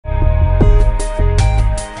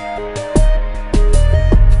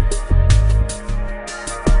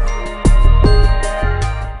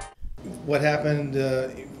what happened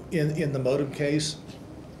in the modem case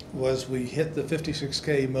was we hit the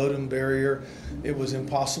 56K modem barrier. It was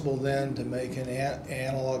impossible then to make an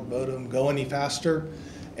analog modem go any faster.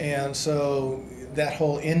 And so that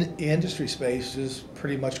whole industry space is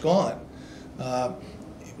pretty much gone.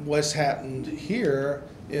 What's happened here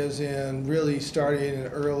is really starting in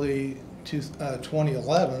early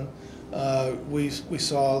 2011, we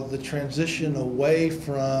saw the transition away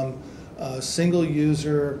from single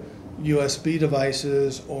user USB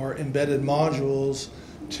devices or embedded modules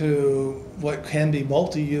to what can be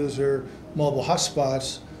multi-user mobile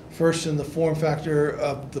hotspots, first in the form factor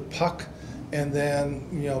of the puck, and then,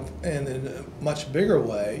 in a much bigger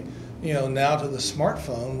way, now to the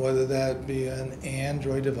smartphone, whether that be an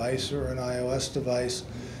Android device or an iOS device.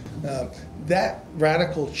 That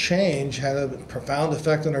radical change had a profound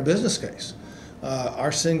effect on our business case.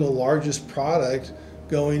 Our single largest product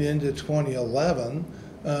going into 2011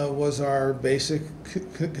 was our basic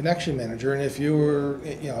connection manager, and if you were,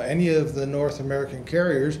 any of the North American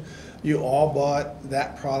carriers, you all bought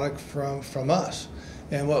that product from us.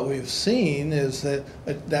 And what we've seen is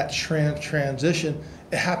that transition,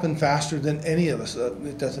 it happened faster than any of us.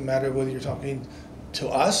 It doesn't matter whether you're talking to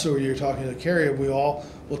us or you're talking to a carrier, we all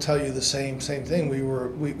will tell you the same thing. We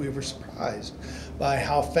were surprised by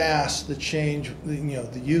how fast the change,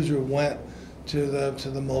 the user went to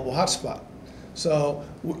the mobile hotspot. So,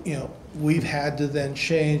 we've had to then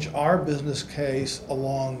change our business case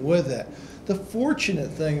along with it. The fortunate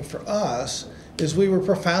thing for us is we were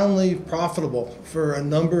profoundly profitable for a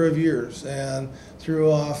number of years and threw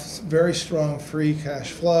off very strong free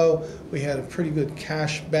cash flow. We had a pretty good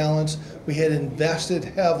cash balance. We had invested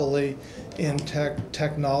heavily in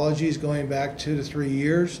technologies going back 2 to 3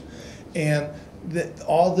 years. And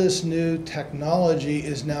all this new technology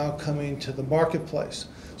is now coming to the marketplace.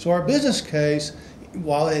 So our business case,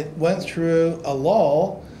 while it went through a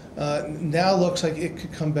lull, now looks like it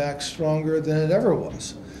could come back stronger than it ever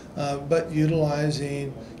was. But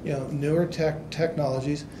utilizing newer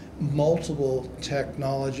technologies, multiple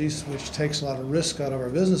technologies, which takes a lot of risk out of our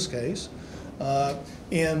business case.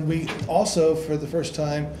 And we also, for the first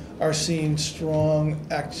time, are seeing strong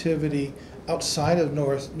activity outside of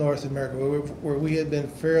North America, where we had been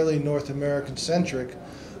fairly North American centric.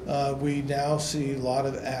 We now see a lot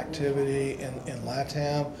of activity in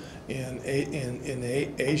LATAM, in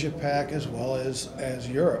Asia Pac, as well as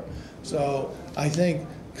Europe. So I think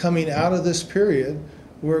coming out of this period,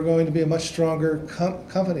 we're going to be a much stronger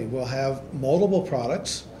company. We'll have multiple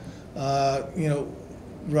products,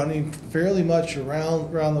 running fairly much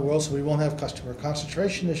around the world, so we won't have customer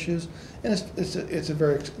concentration issues, and it's a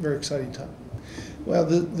very exciting time. Well,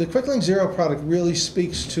 the Quicklink Zero product really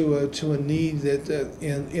speaks to a need that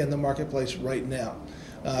in the marketplace right now.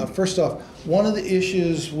 First off, one of the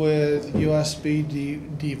issues with USB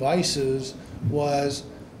devices was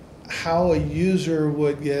how a user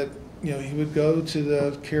would get, he would go to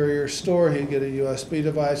the carrier store, he'd get a USB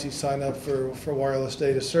device, he'd sign up for wireless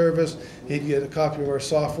data service, he'd get a copy of our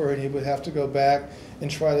software, and he would have to go back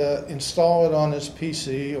and try to install it on his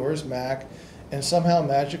PC or his Mac and somehow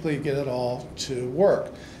magically get it all to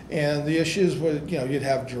work. And the issues were, you'd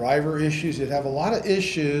have driver issues, you'd have a lot of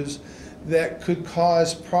issues that could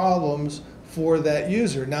cause problems for that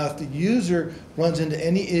user. Now, if the user runs into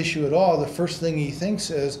any issue at all, the first thing he thinks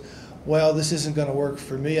is, well, this isn't going to work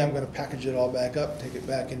for me, I'm going to package it all back up, take it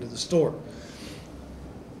back into the store.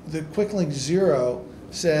 The Quicklink Zero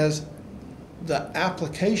says the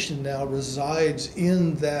application now resides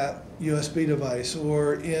in that USB device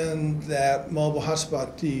or in that mobile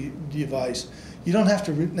hotspot device. You don't have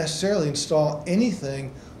to necessarily install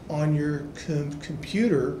anything on your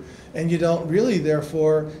computer, and you don't really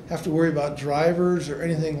therefore have to worry about drivers or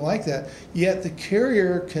anything like that. Yet the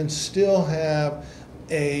carrier can still have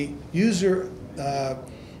a user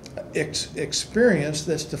experience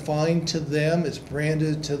that's defined to them, it's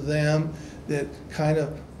branded to them, that kind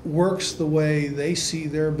of works the way they see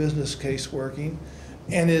their business case working,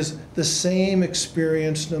 and is the same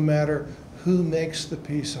experience no matter who makes the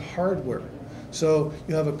piece of hardware. So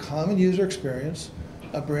you have a common user experience,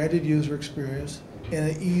 a branded user experience, and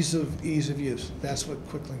an ease of use. That's what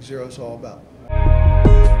Quicklink Zero is all about.